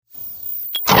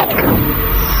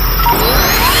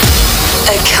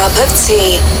Cup of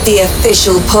Tea, the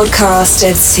official podcast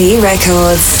of Tea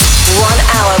Records. 1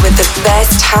 hour with the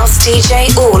best house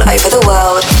DJ all over the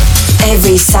world.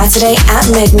 Every Saturday at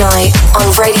midnight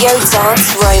on Radio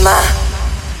Dance Roma.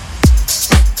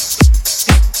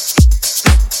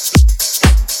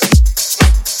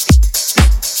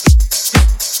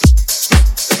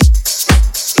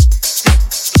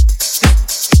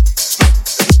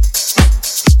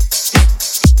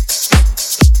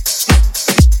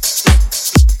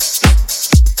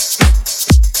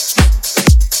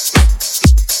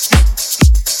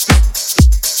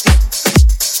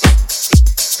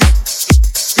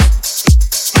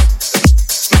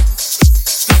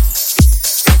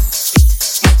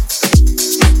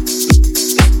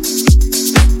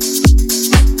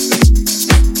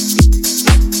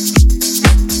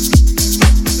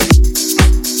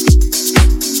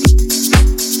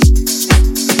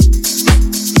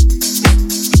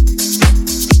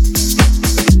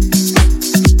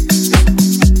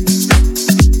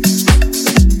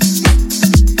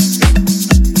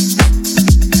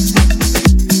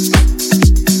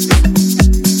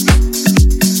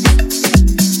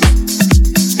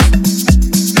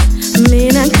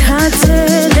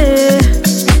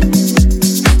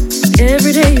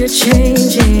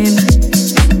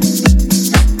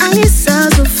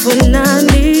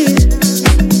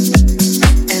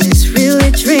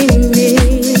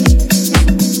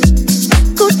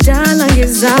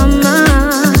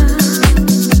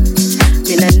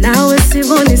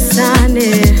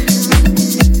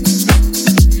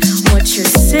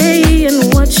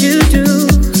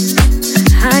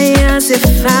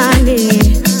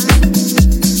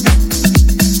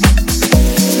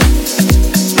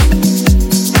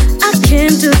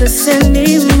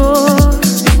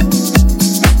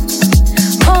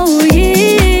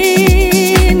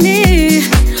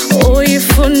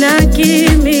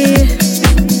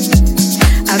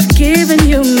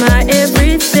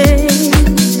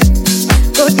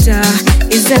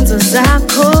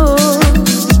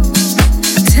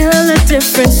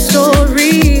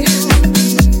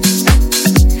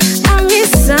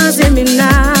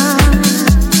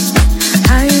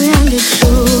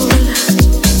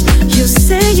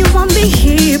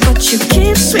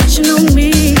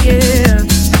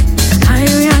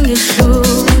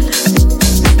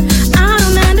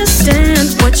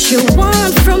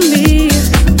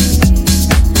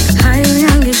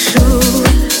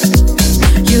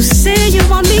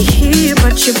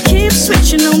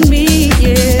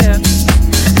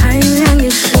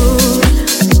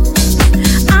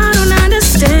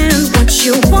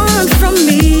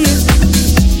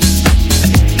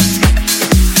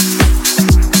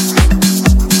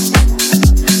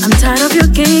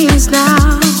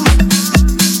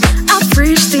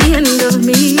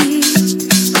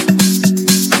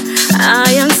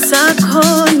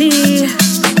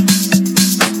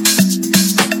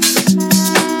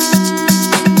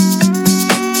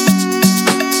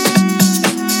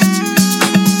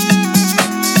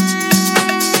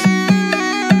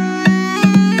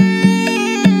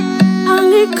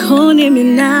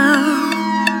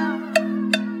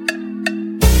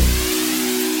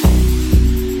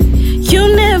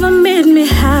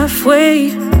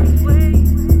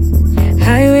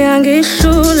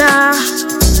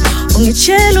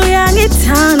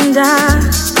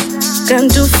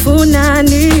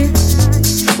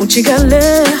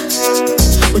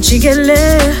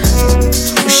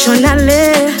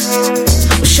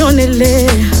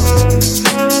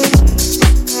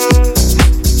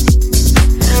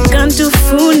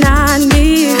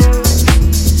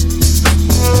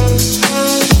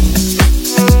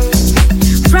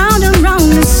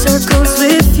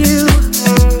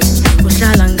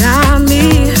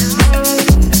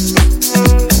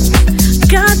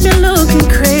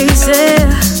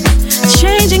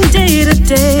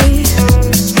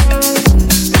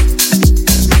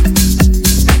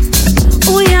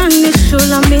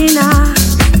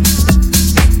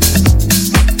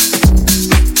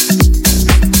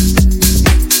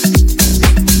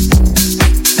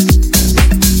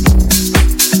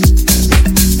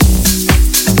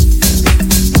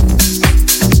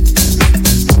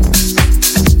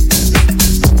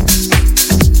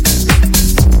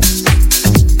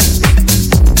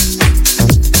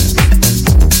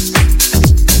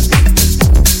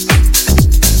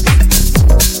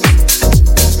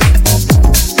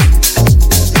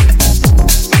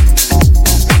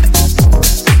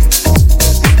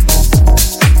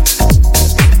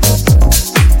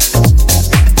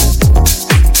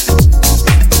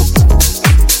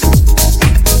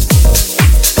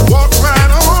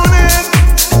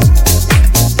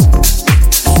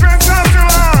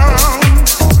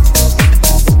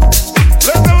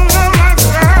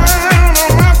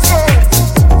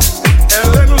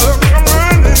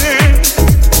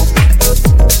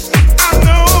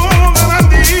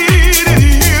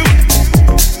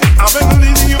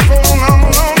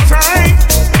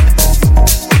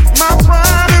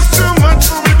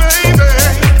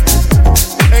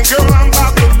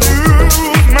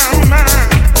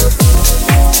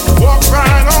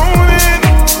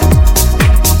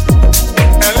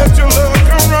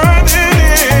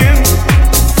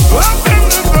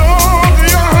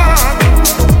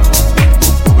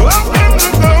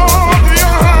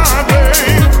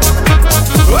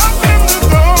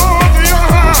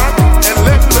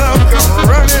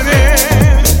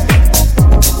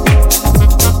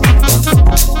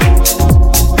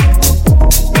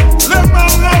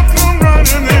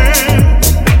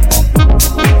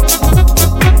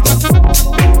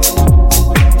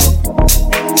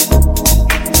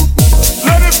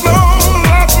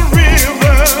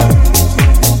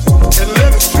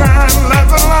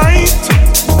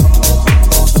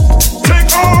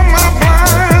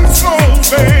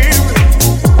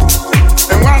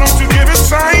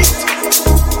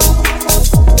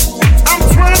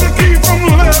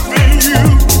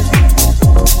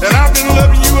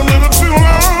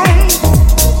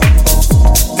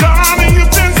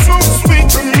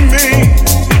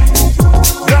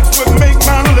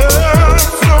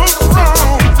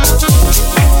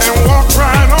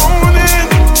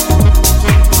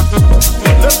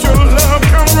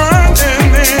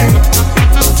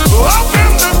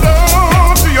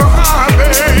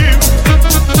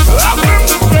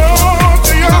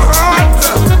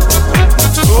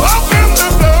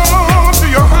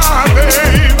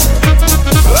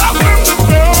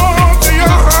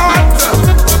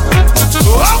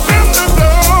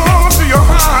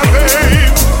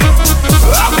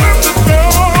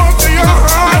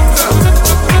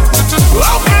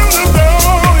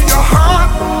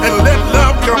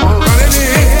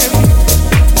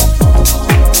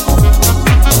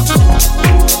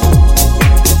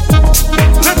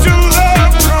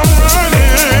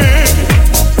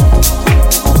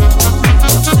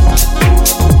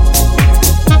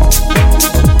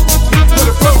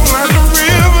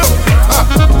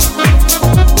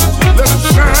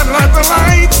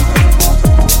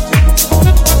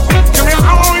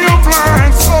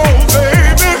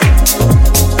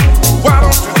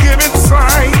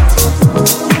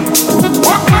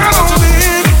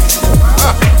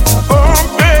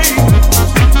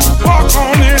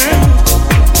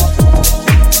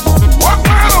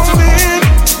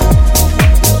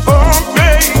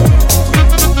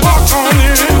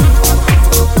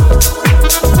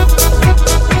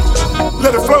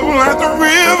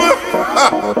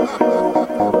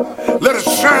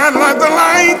 shine like the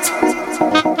light.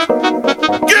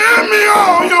 Give me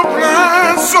all your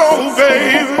blind soul,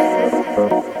 baby.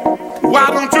 Why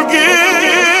don't you give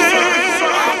in?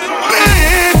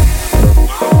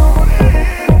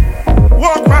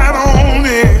 Walk right on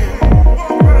in.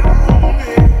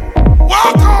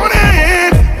 Walk on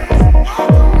in.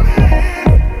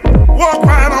 Walk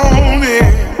right on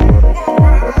in.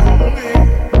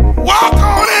 Walk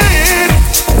on in.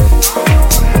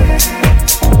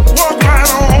 Walk right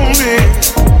on in.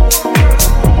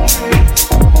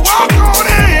 Walk on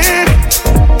in.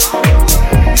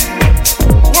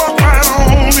 Walk right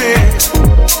on in.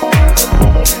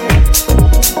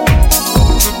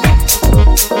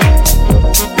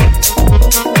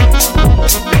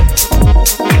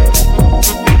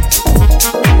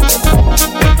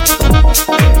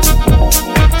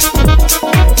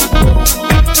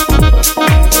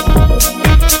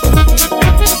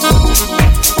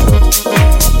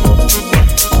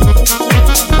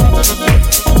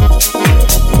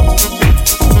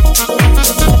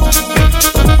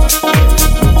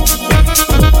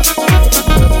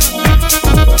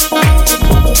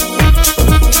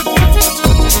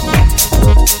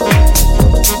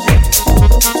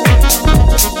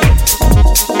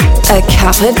 A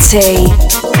cup of tea.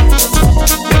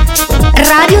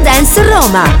 Radio Dance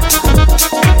Roma.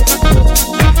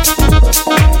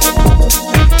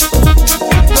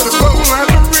 Let it flow like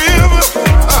the river.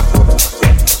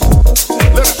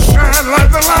 Let it shine like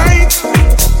the light.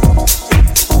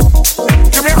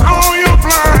 Give me all your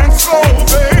blind soul,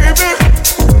 baby.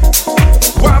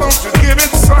 Why don't you give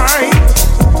it sight?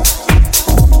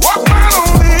 Walk right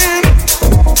on in,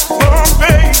 oh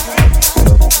baby.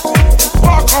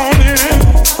 Walk on in.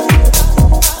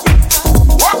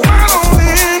 Walk right on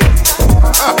in.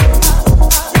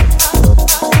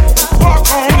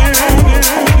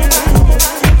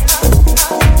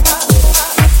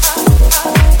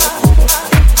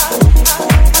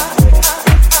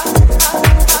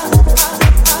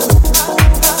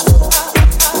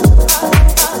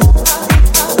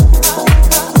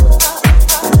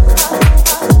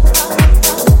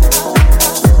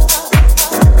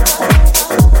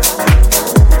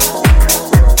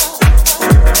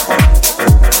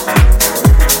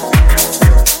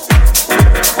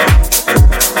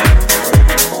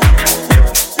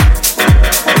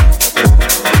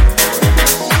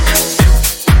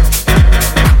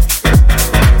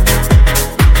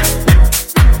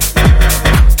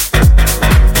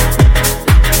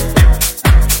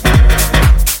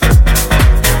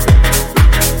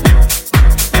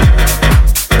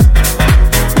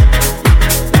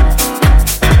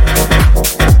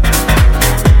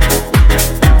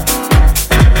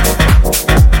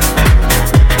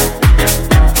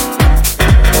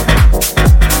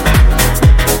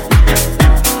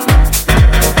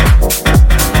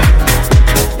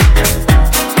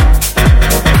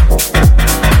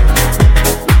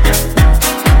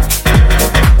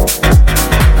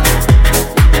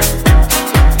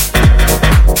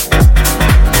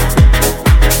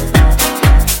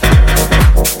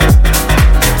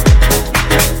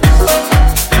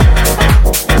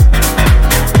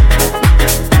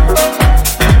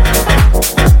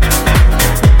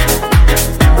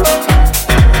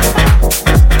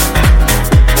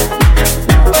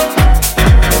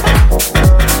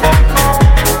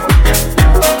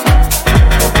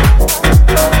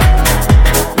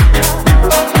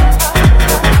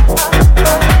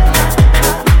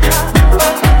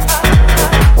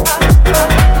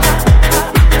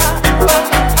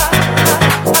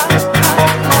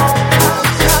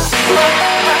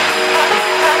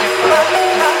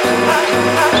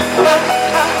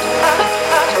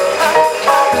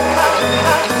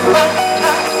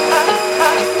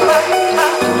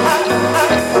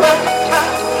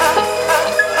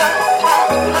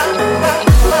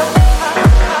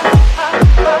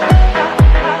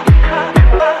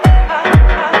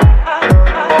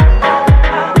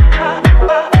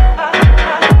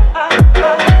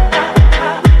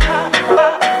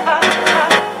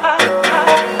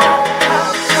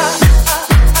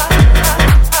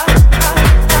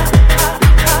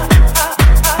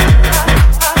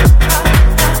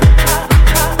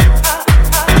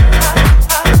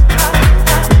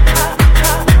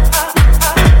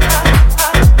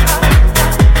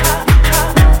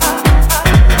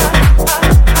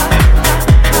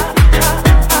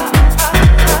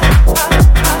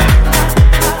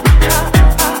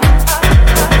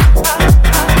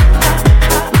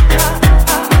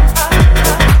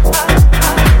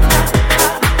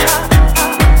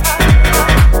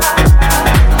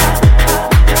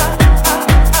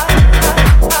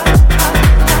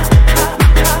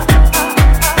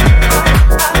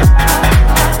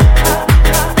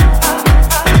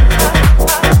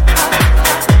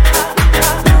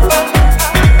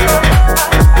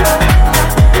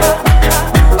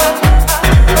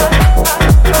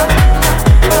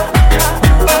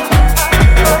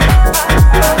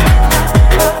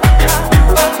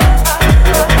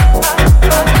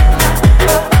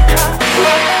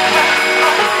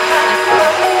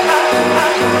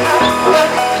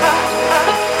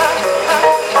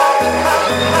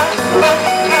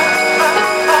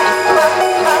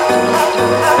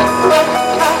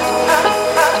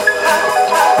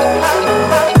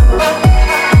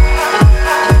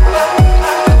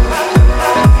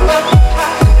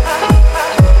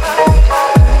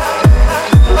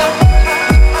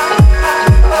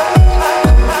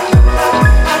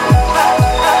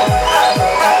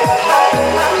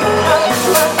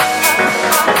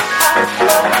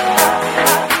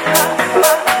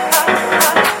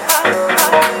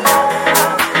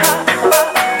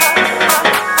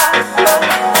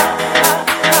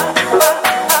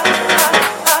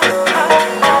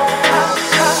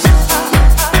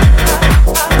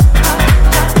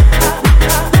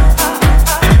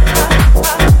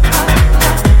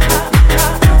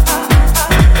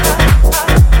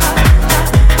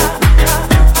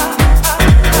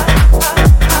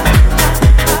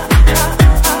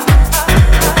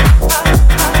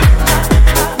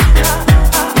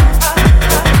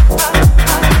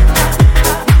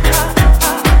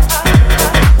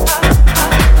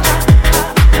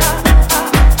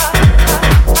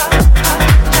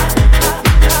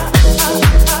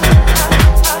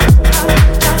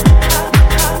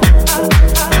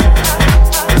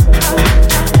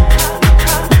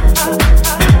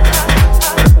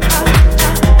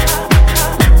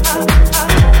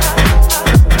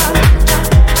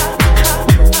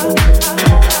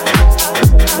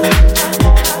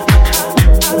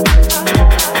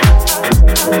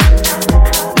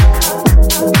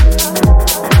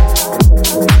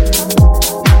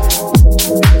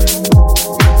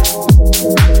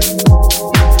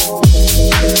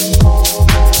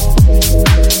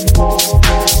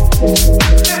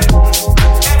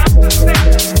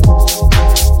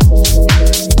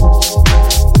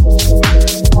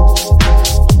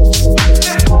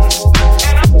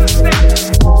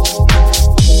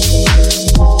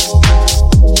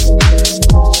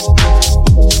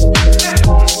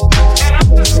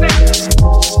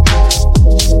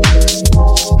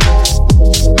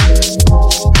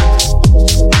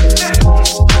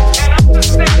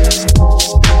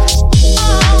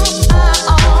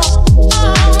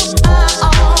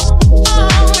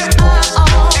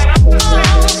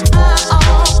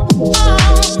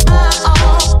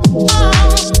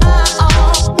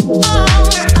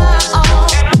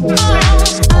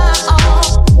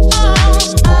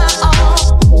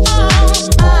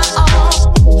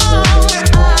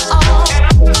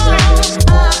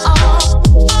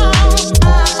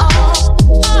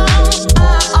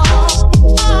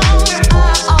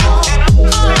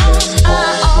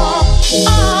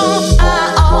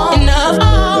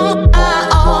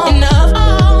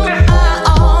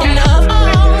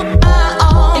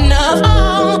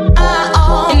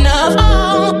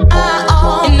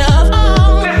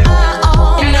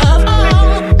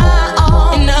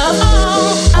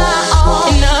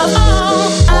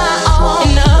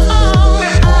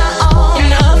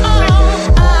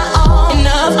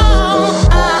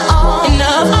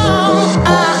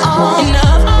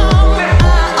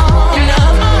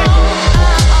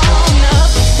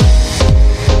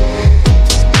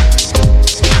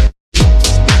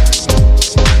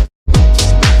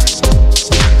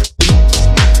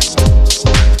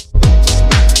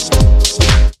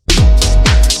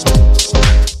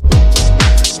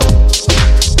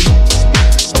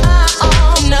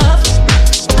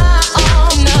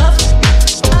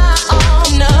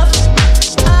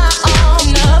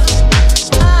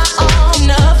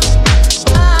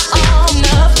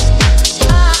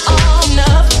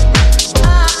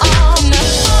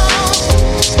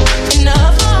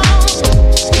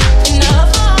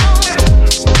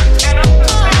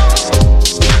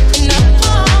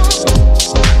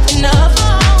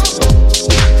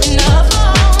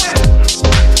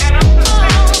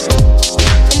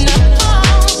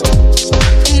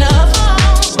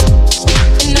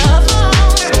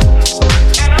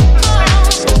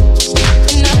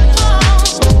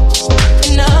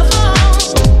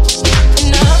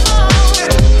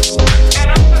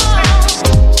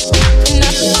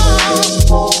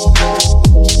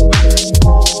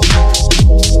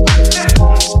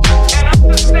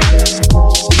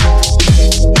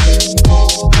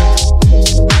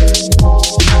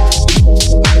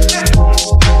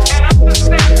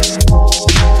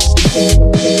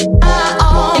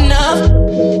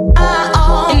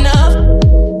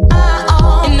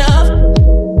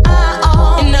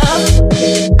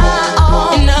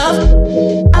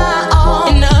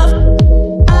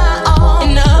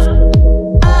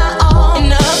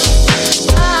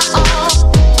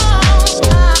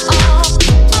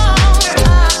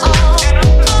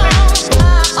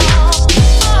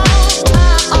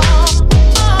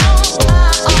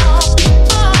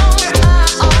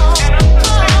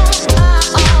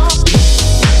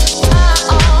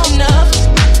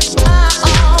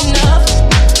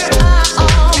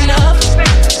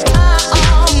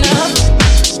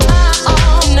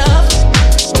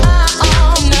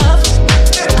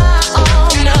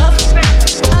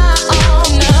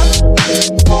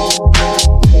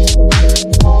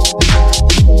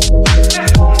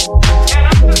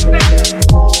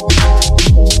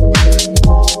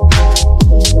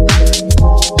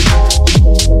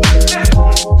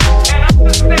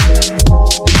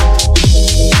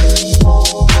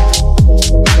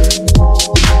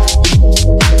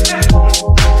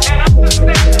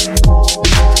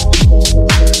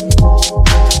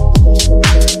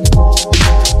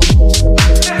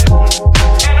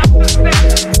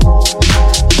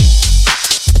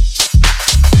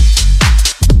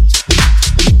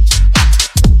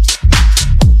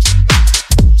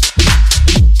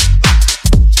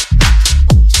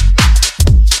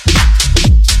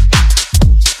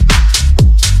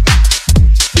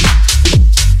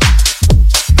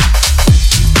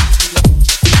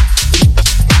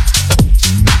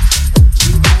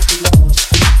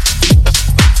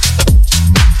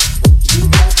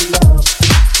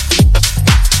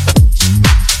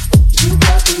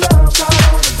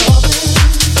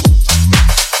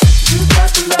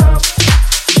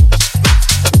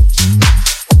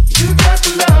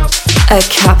 a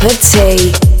cup of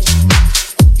tea.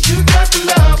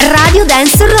 Radio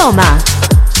Dance Roma.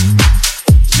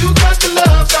 You got the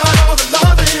love, got all the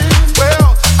loving.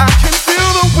 Well, I can feel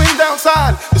the wind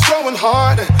outside. It's blowing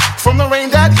hard from the rain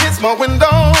that hits my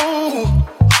window.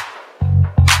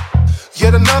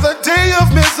 Yet another day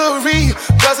of misery.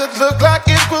 Does it look like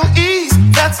it will ease?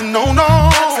 That's a no-no.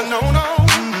 That's a no-no.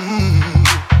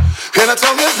 And I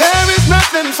told you there is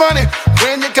nothing funny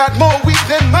when you got more weed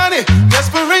than money.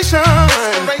 Desperation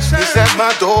is at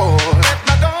my door.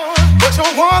 But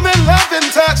your warm and loving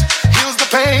touch heals the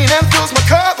pain and fills my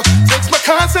cup. Takes my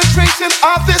concentration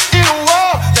off this inner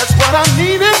war. That's what I'm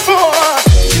needing for.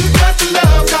 You got the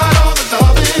love, got all the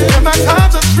loving. In my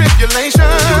times of tribulation.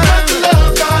 You got the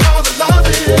love, got all the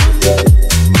loving.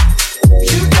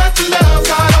 You got the love,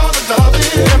 got all the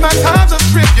loving. In my times of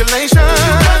tribulation.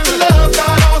 You got the love,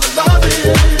 got all the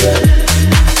loving.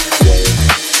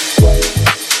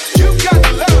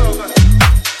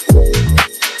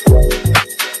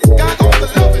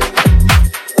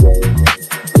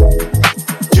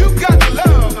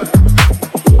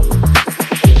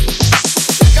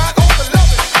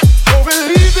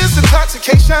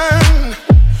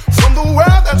 From the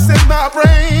world that's in my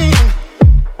brain.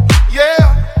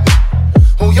 Yeah.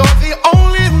 Oh, you're the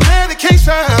only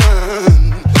medication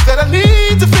that I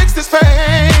need to fix this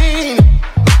pain.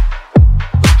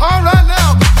 Alright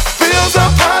now, bills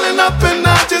are piling up and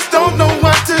I just don't know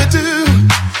what to do.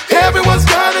 Everyone's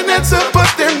got an answer, but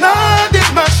they're not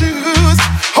in my shoes.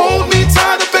 Hold me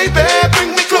tighter, baby,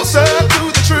 bring me closer to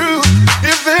the truth.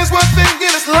 If there's one thing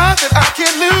in this life that I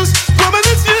can't lose, woman,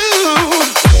 it's you.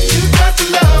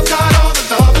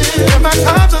 In my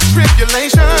times of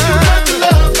tribulation, you got the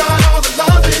love, got all the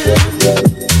loving.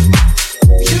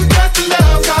 You got the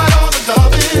love, got all the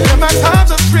loving. In my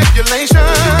times of tribulation,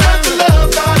 you got the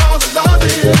love, got all the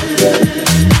loving.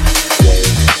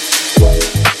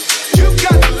 You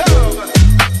got the love,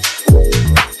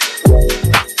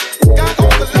 got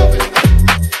all the loving.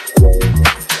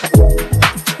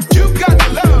 You got the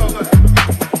love,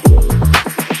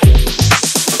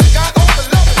 got all the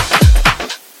loving.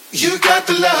 You got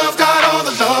the love, got all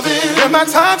the loving. In my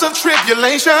times of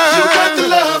tribulation, you got the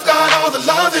love, got all the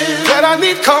loving that I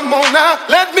need. Come on now,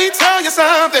 let me tell you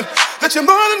something, that you're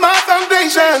more than my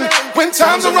foundation. When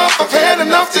times are rough, I've had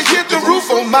enough to hit the roof.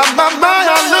 Oh my, I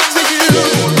look to you.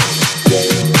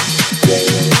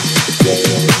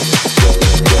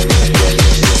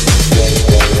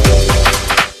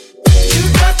 You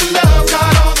got the love,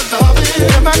 got all the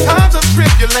loving. In my times of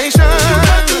tribulation, you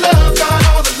got the love, got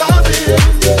all the loving.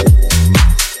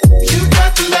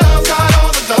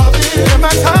 In my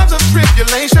times of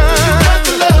tribulation, you got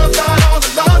the love, got all the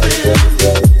loving.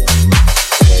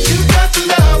 You got the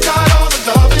love, got all the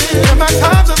loving. In my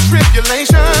times of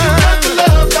tribulation, you got the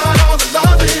love, got all the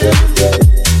loving.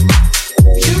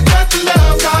 You got the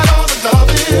love, got all the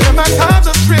loving. In my times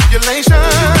of tribulation,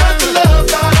 you got the love,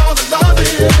 got all the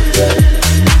loving.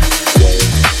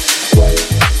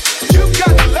 You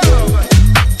got the love,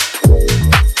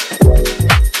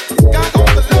 got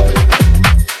all the loving.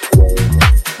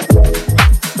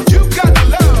 You got the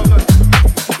love.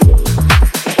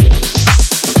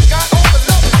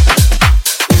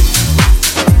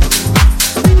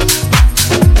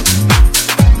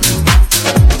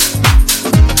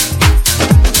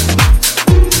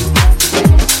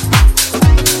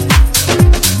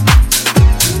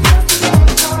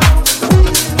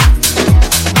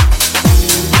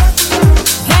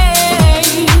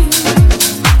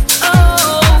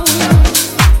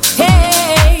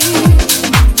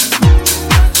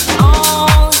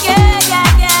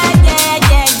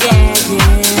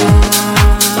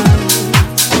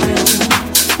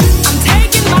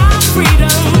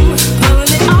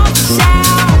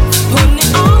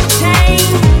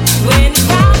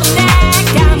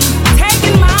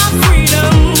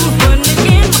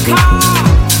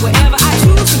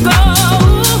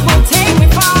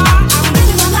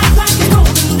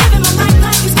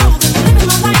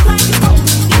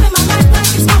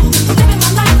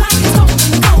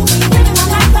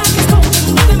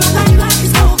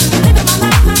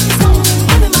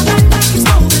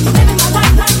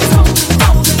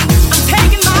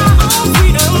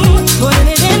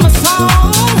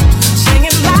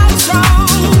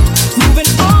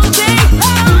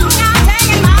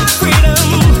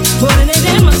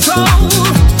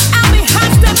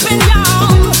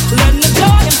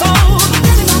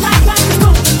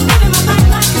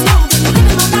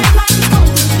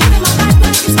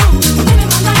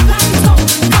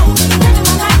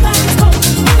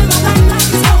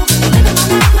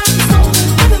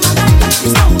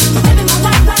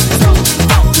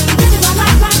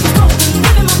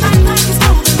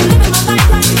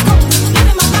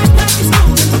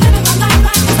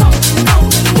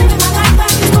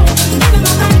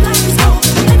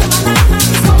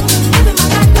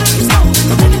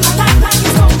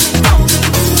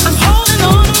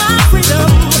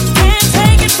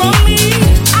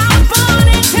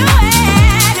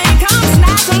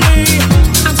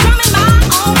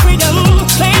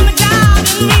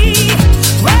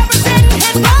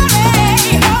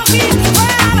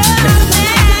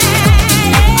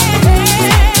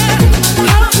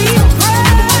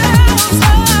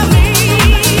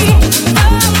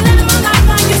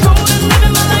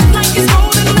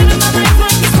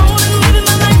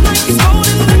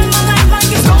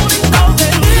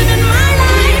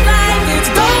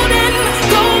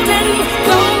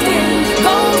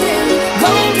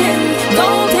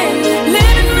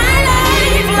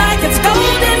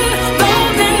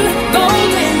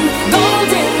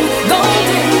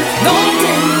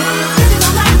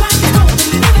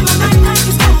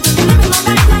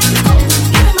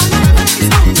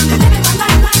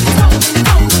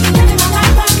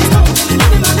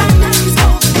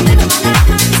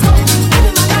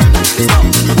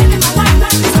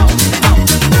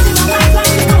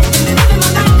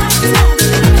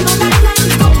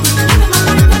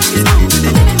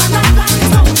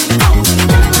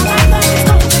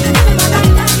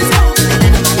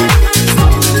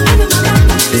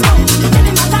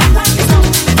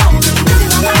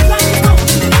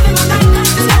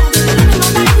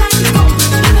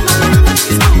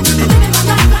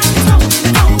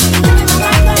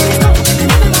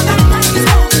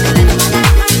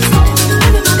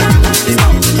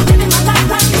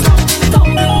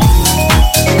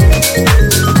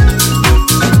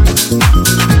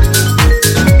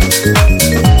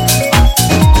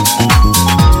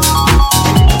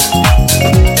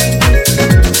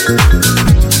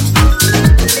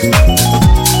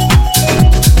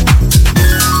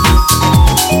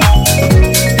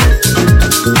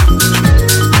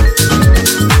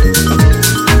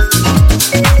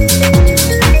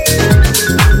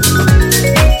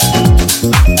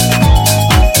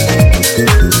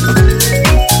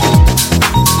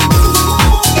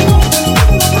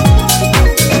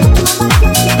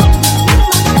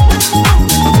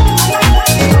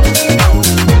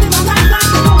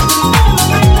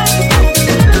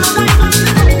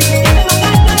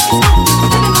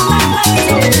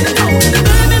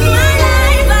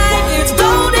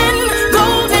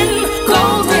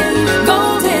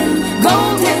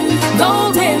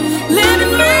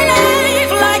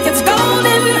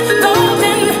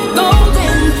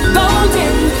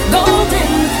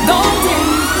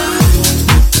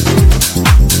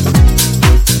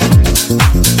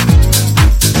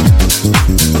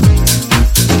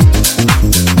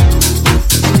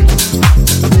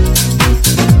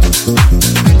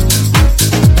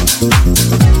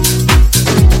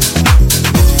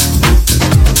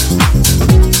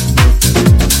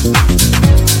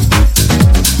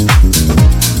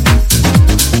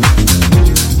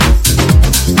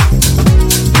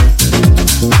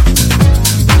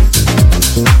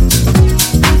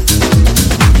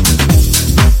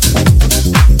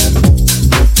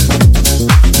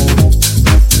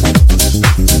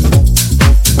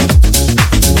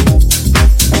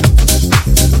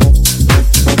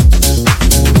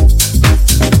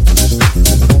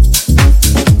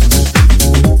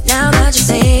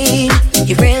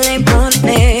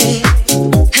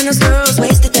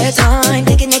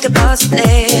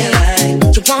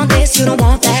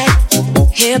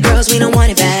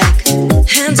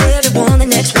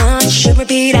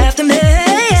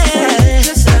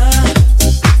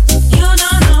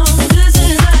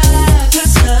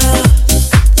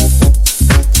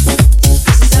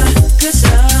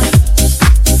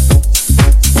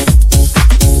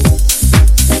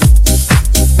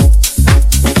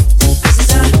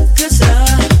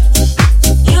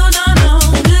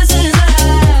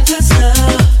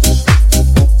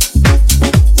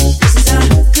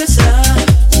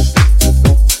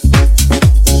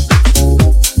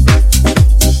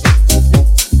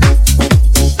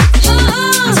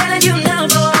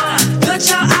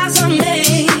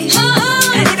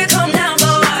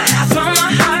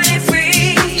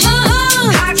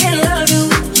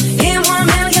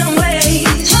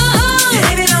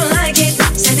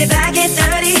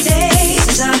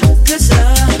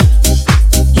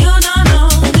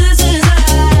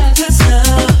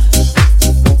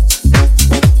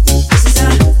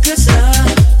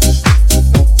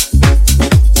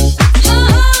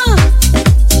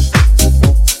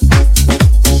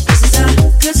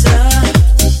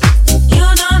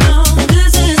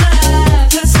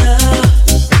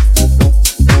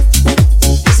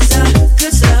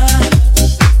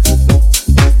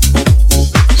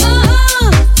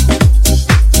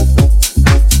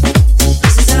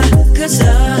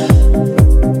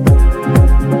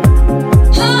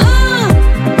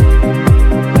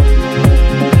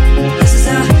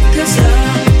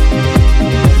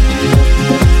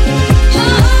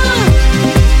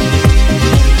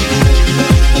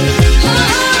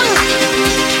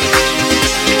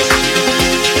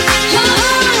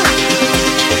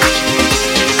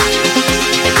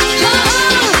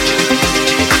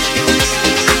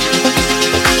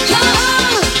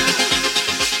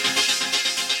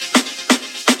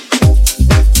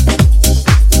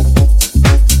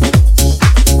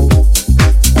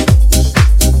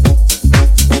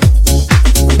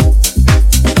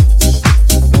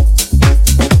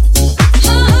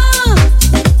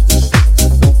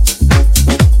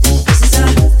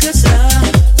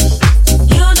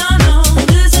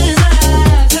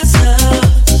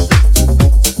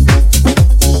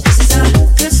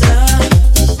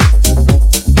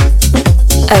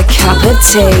 of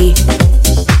tea.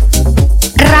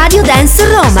 Radio Dance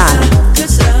Roma.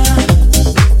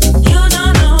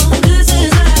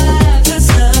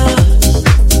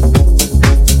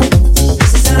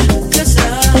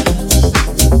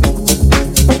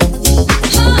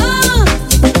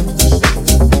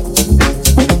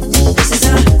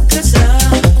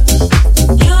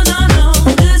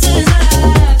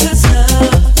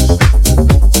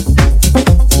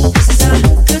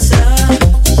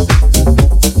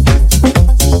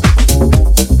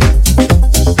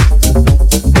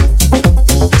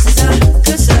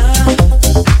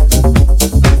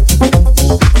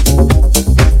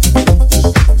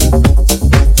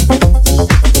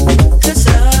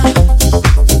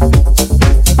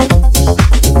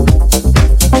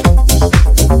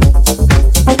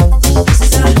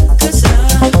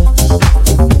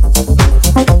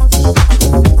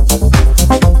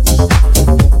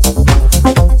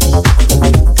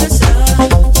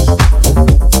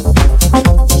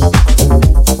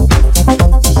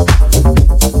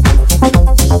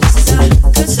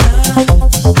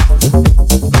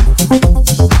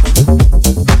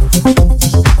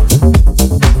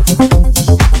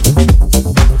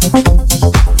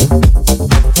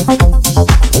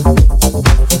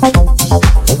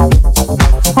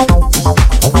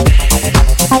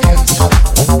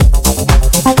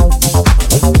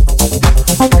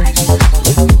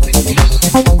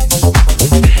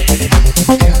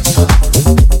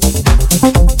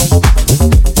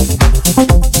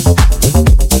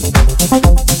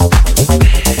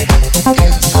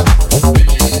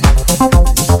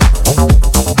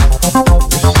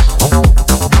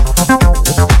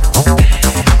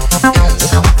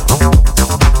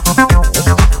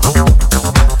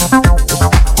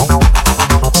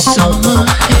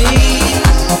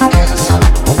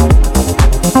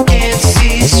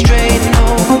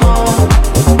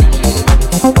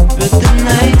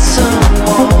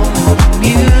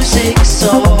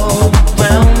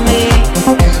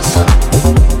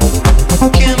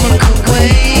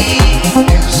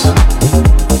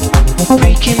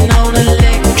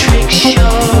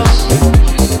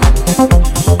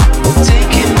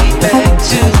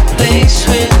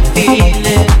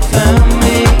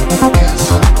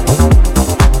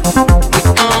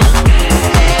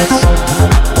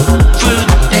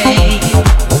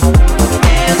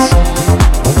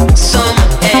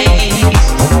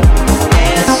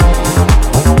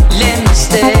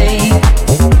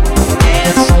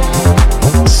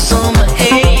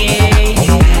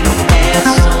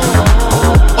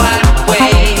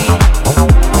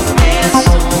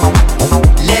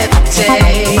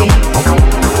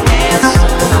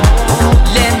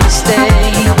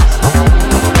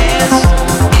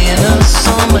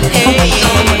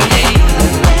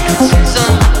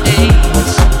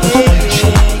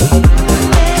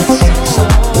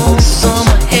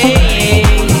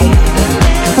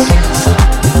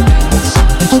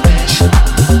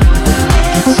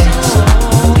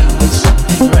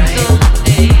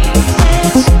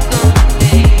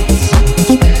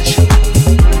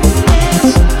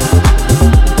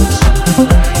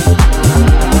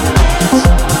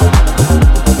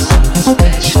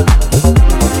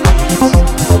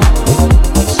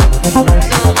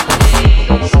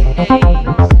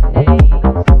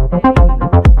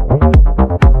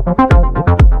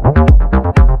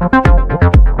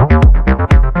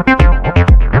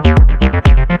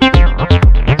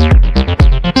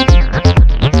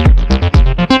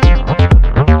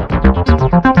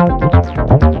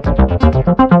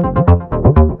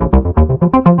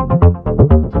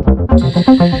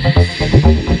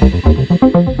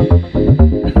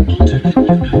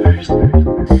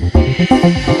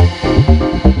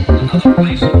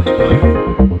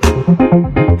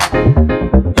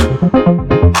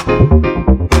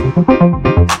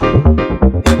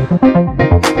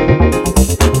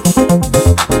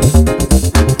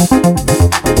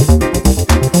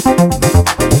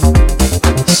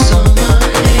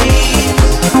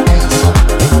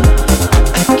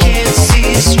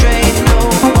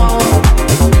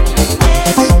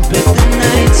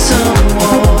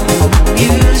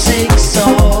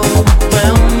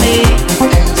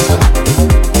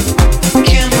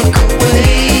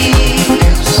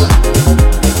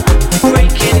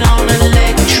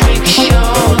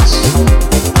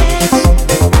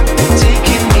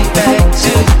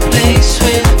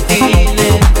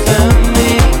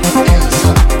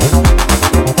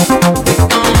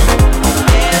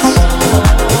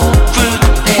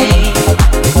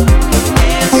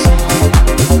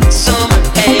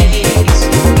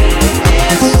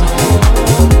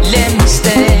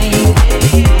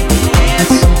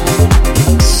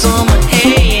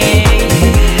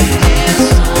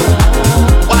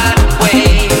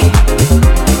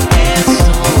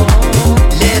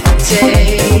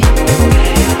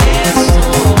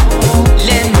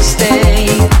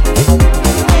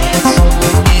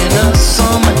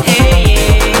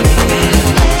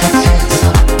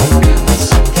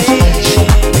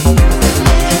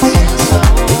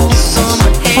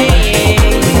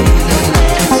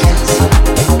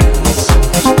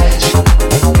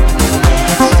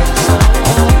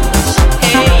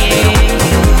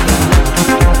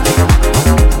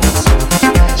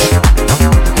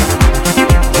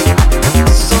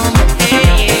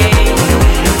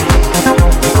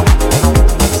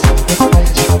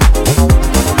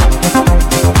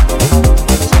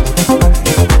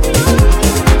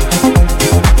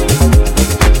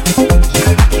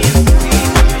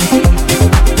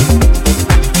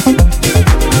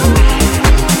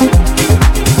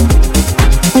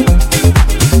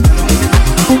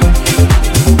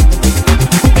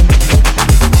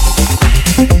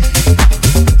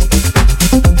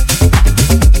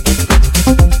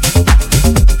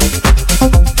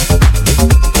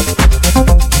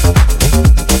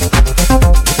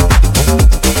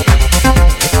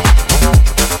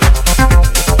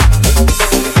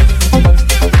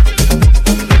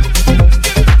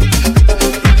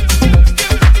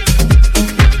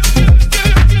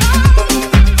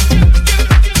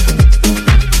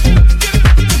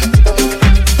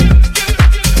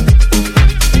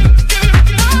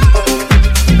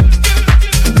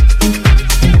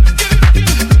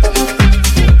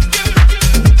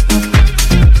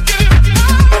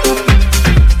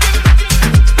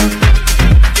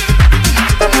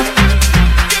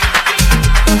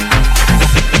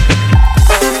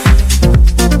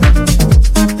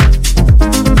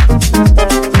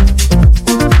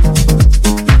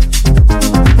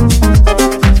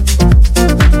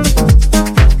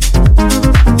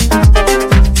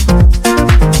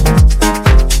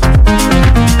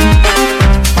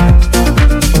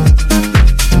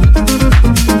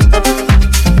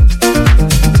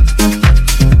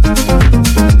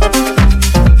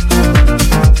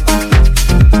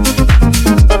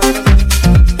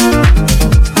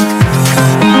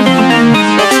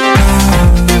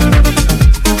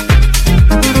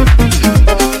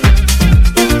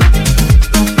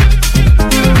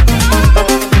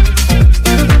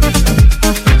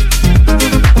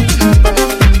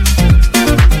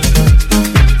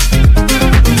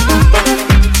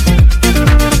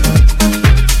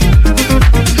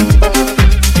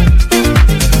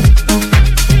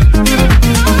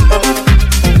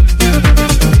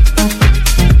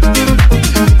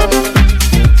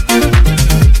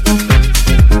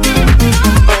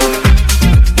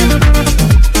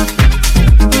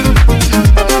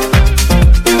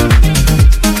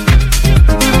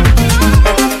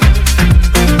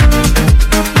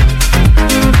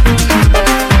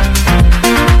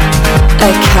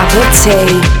 T.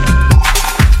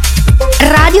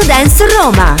 Radio Dance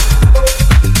Roma.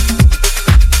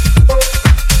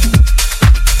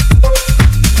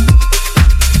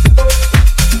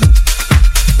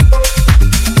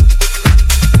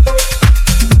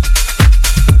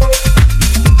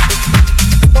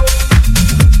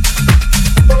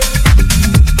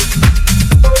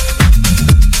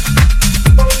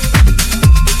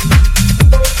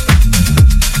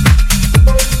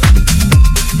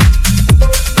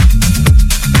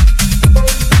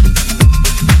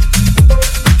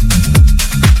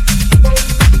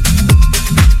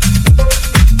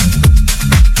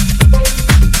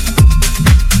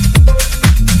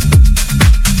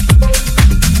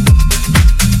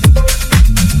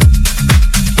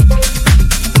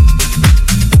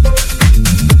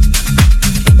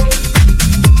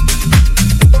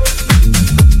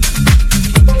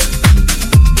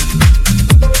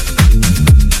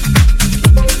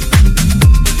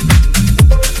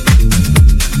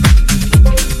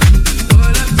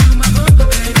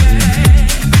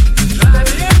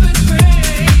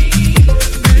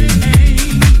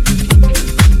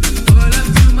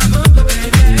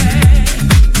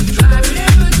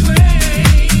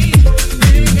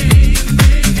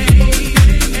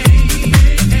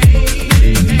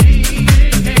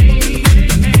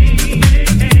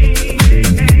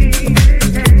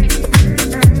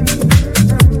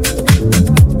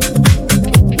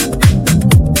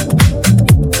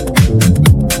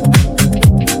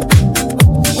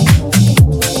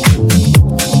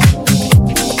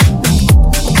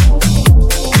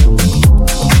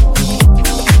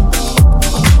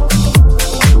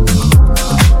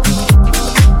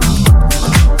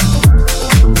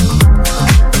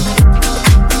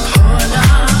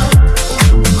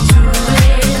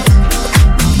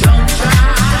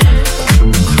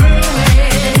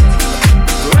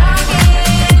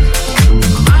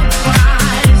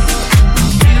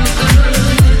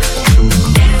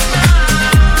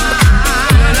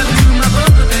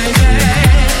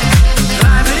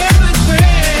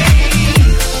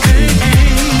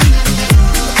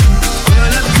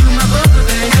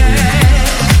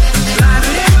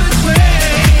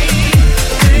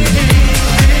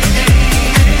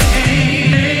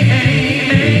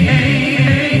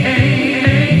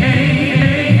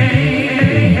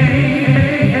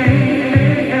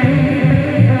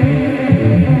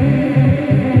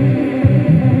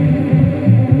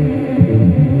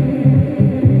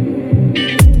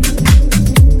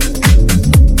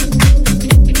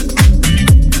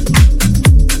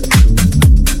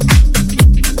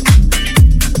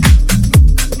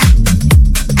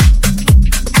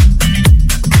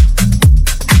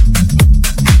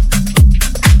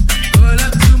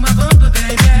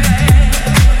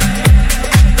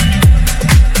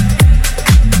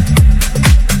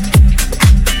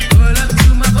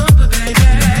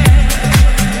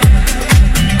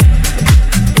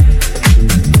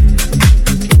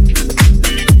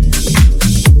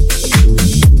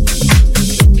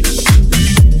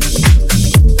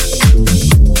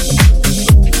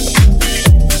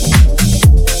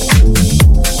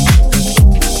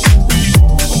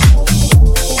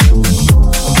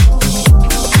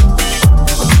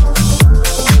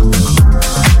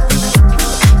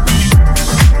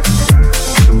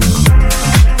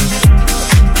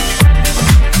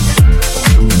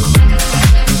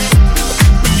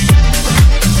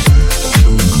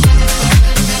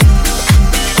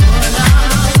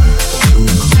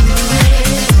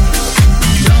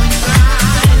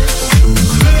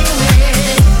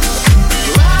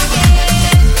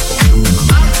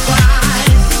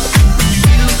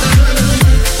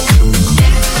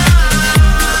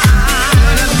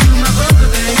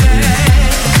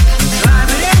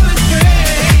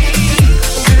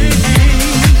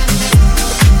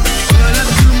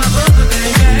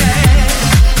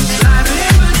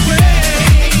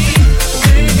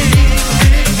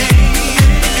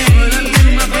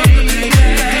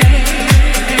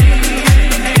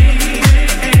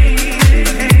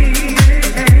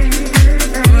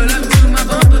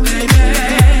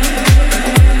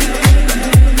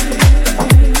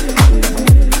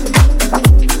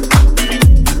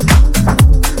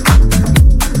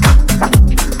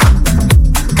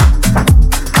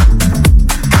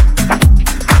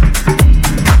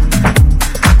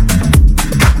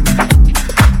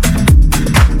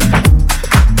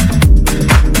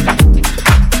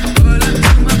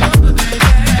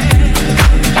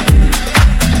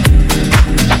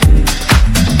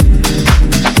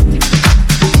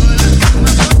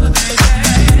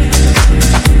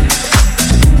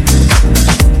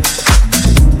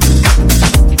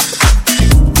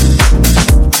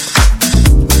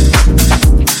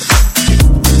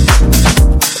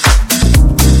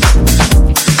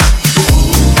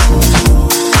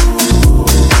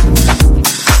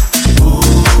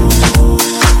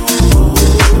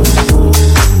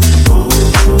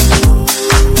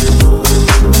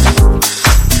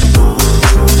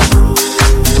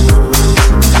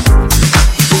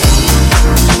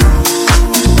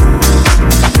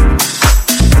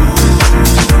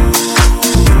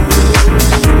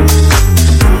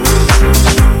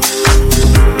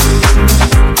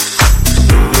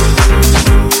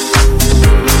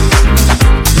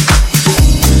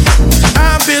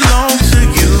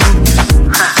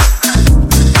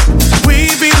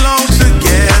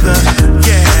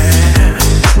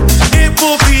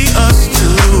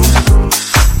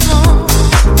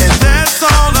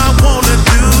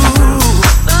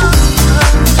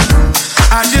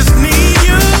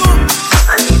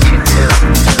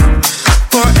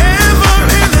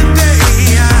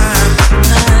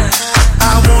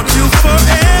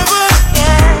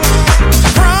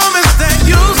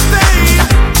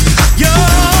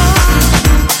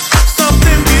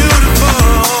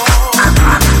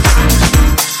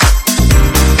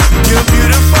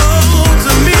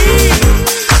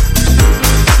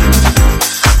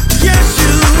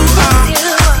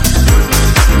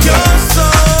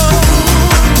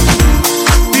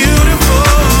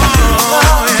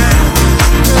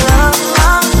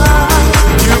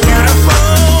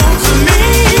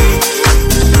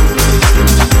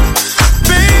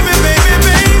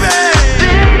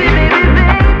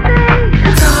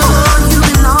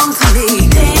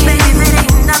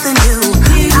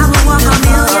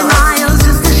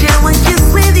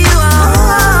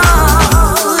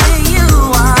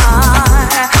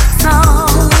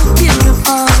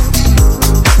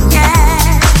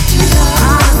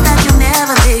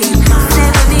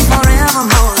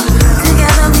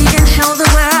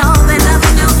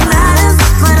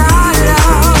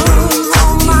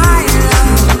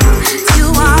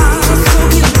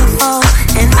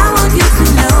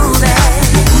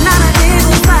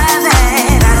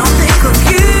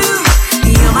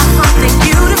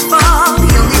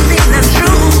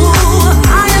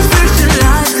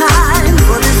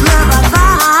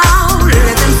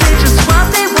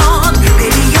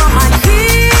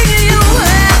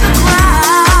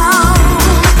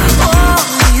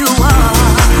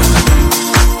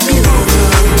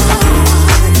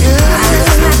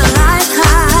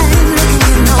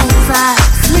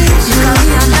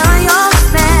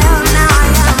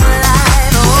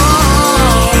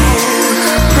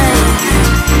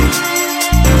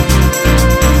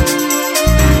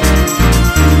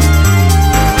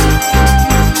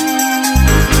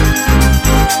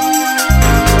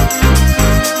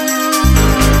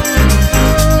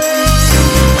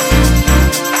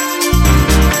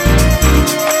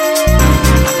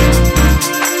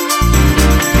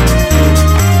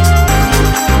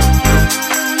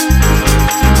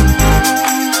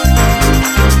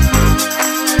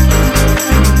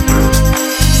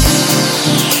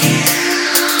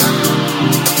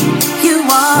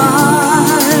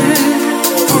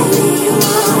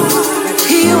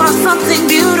 something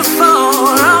beautiful.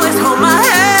 Always hold my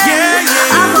hand. Yeah,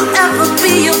 yeah. I will ever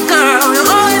be your girl.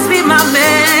 You'll always be my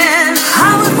man.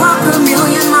 I would walk a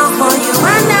million miles for you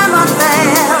and never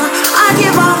fail. I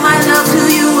give all my love to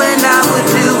you and I would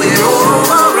do it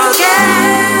over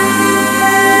again.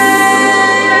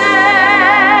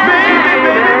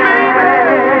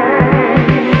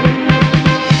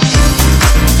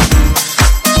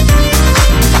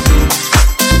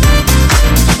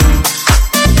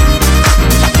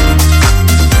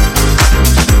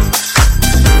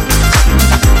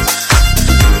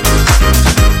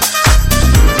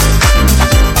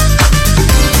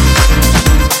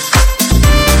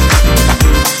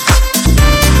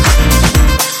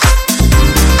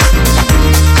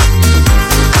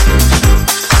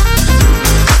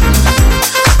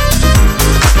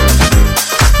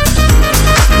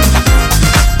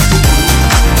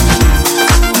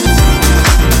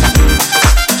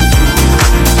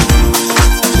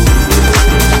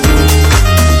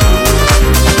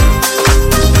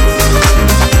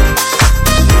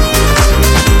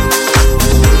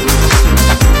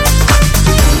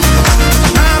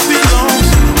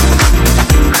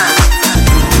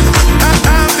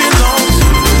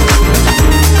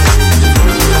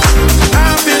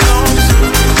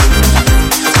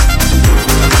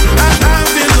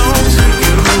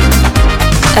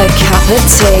 A cup of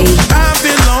tea.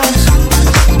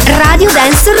 Radio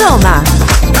Dance Roma.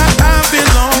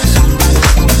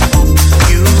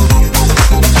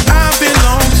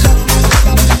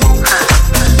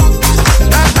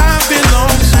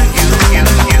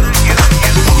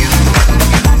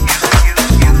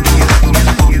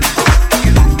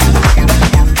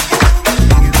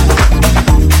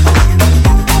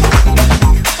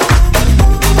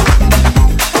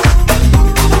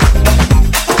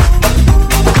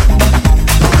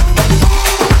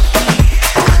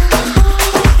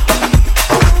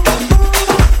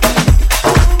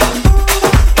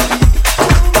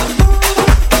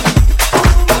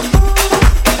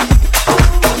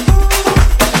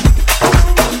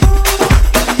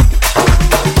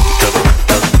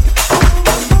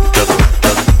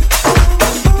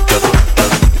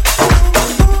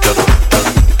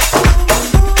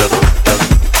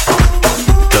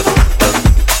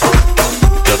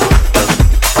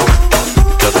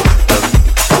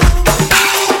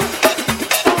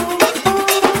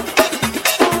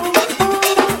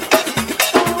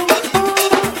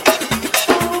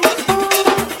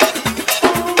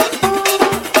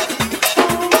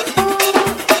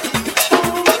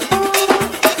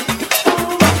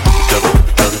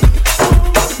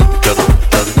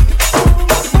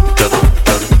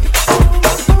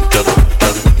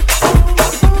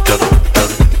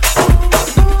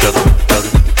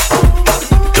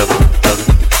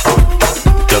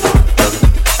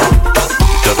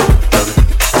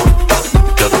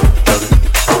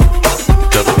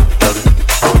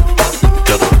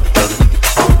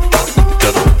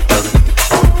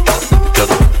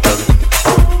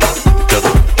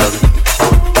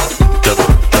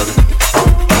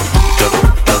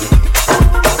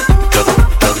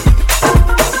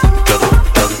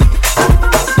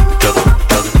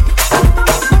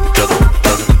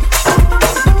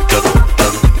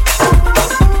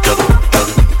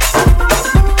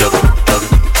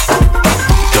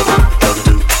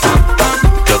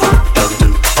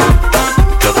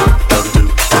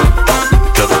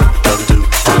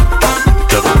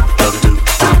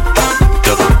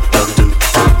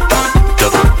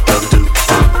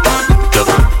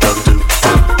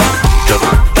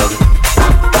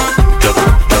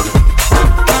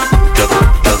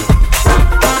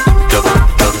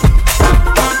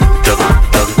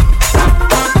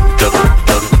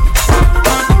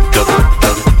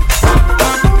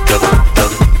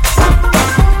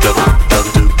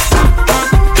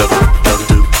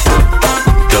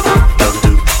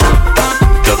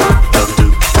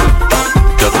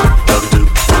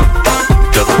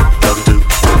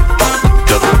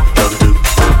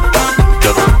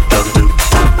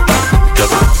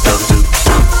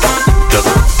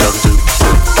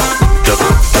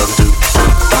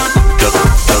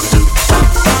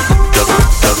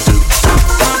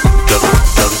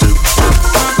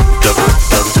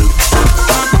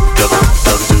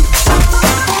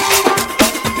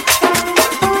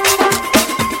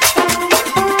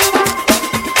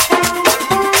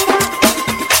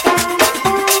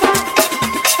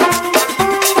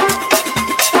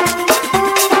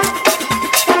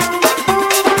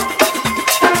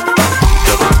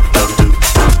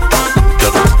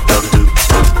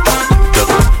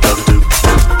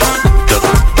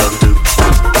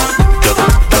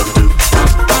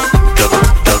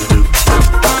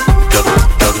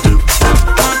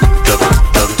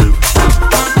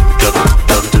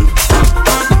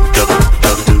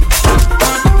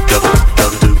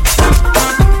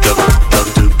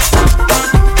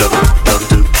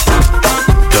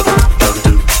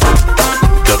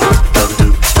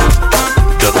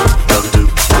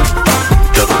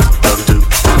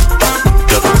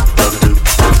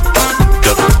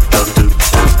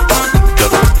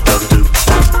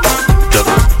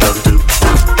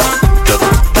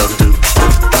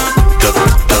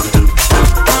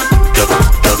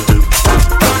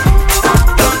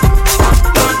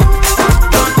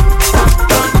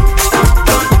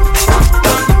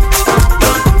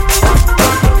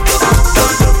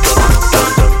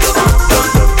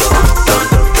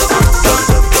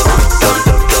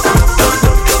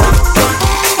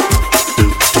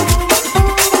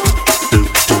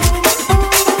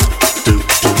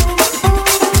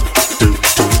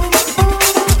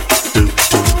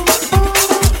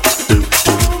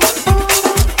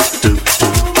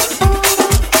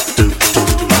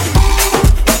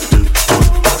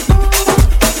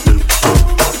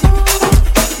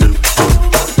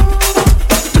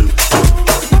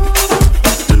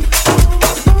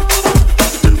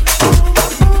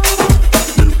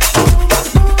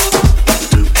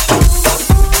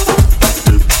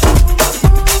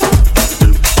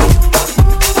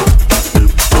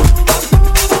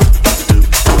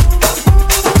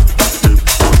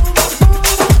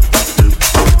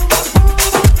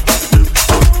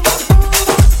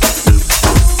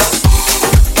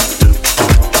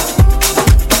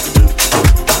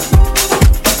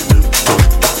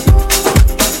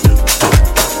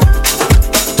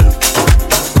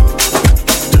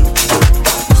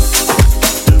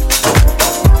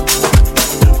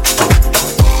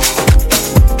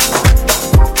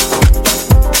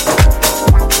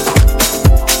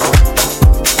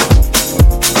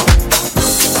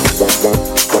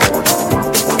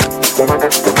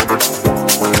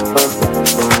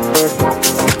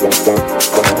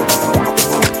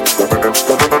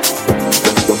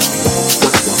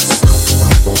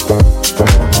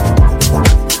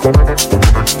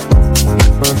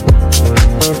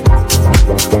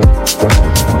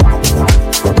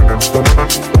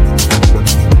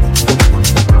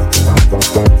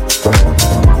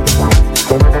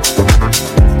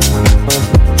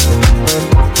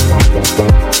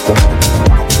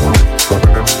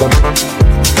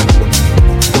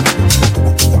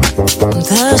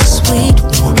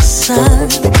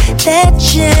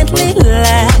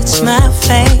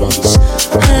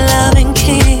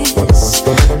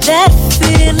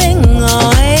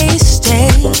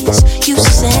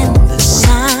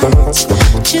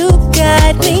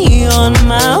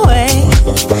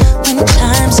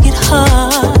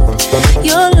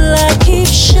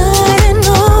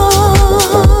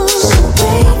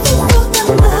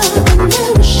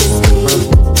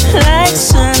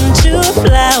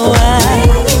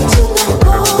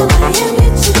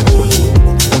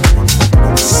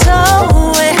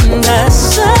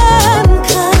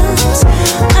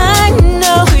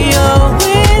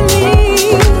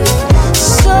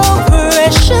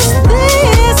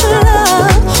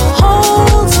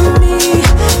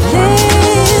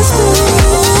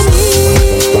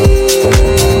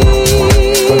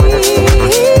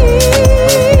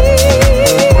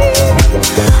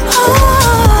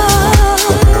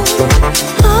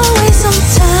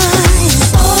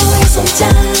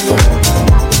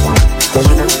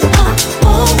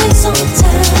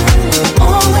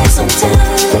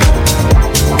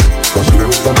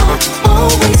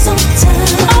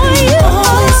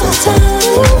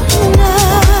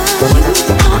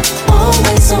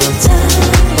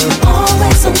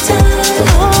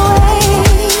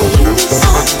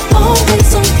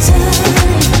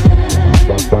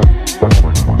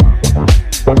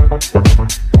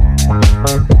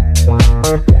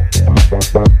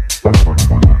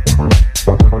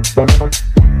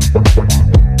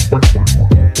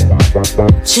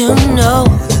 To know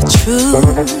the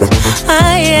truth,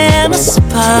 I am a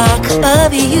spark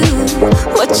of you.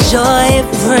 What joy it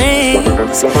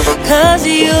brings, 'cause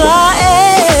you are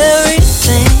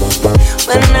everything.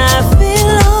 When I feel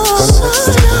lost,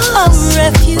 a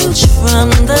refuge from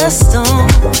the storm.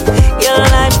 Your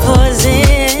light pours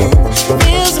in,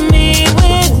 fills me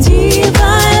with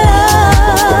divine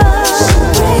love. So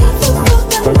grateful for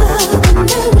the love that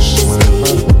nourishes me,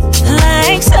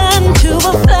 like sun to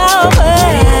a flower.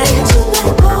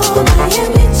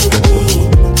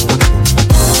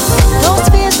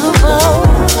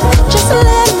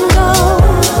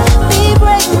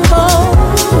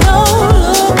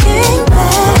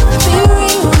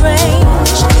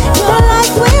 Your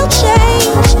life will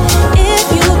change if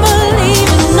you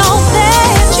believe in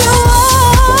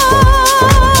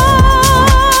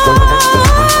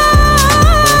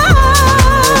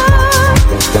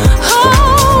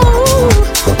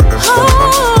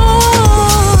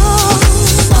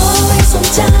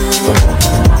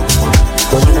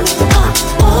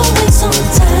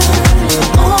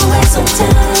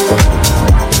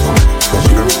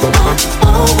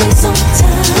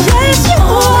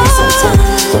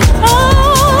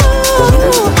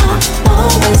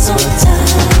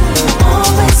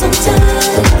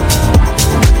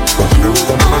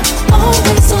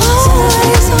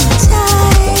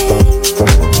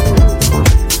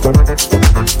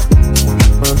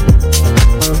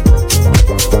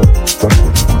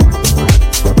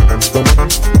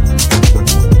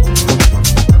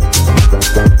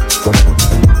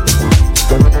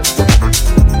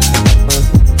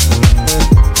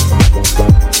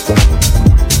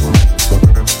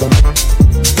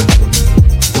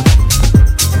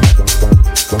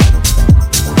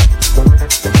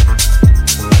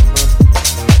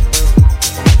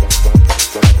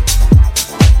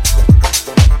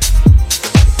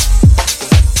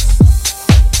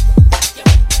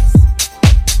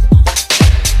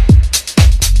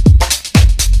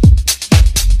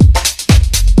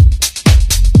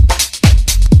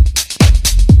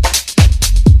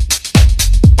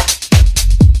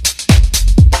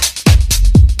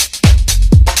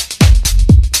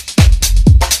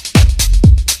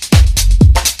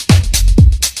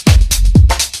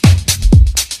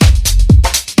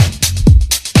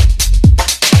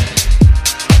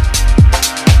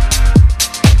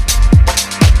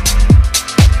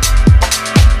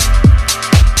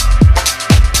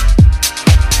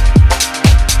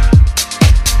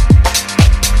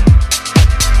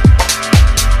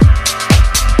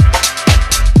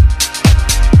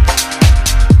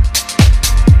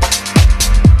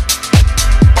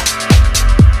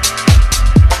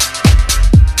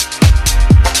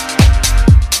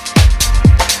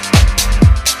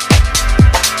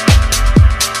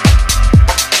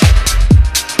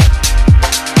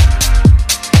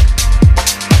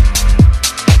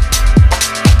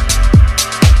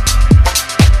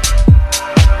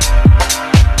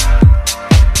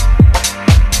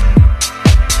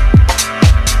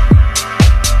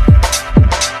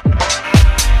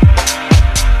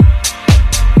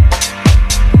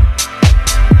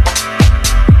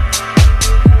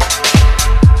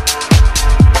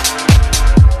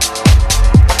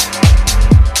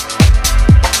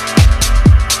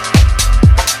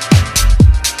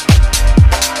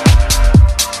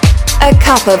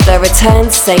Cup of the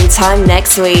returns same time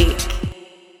next week.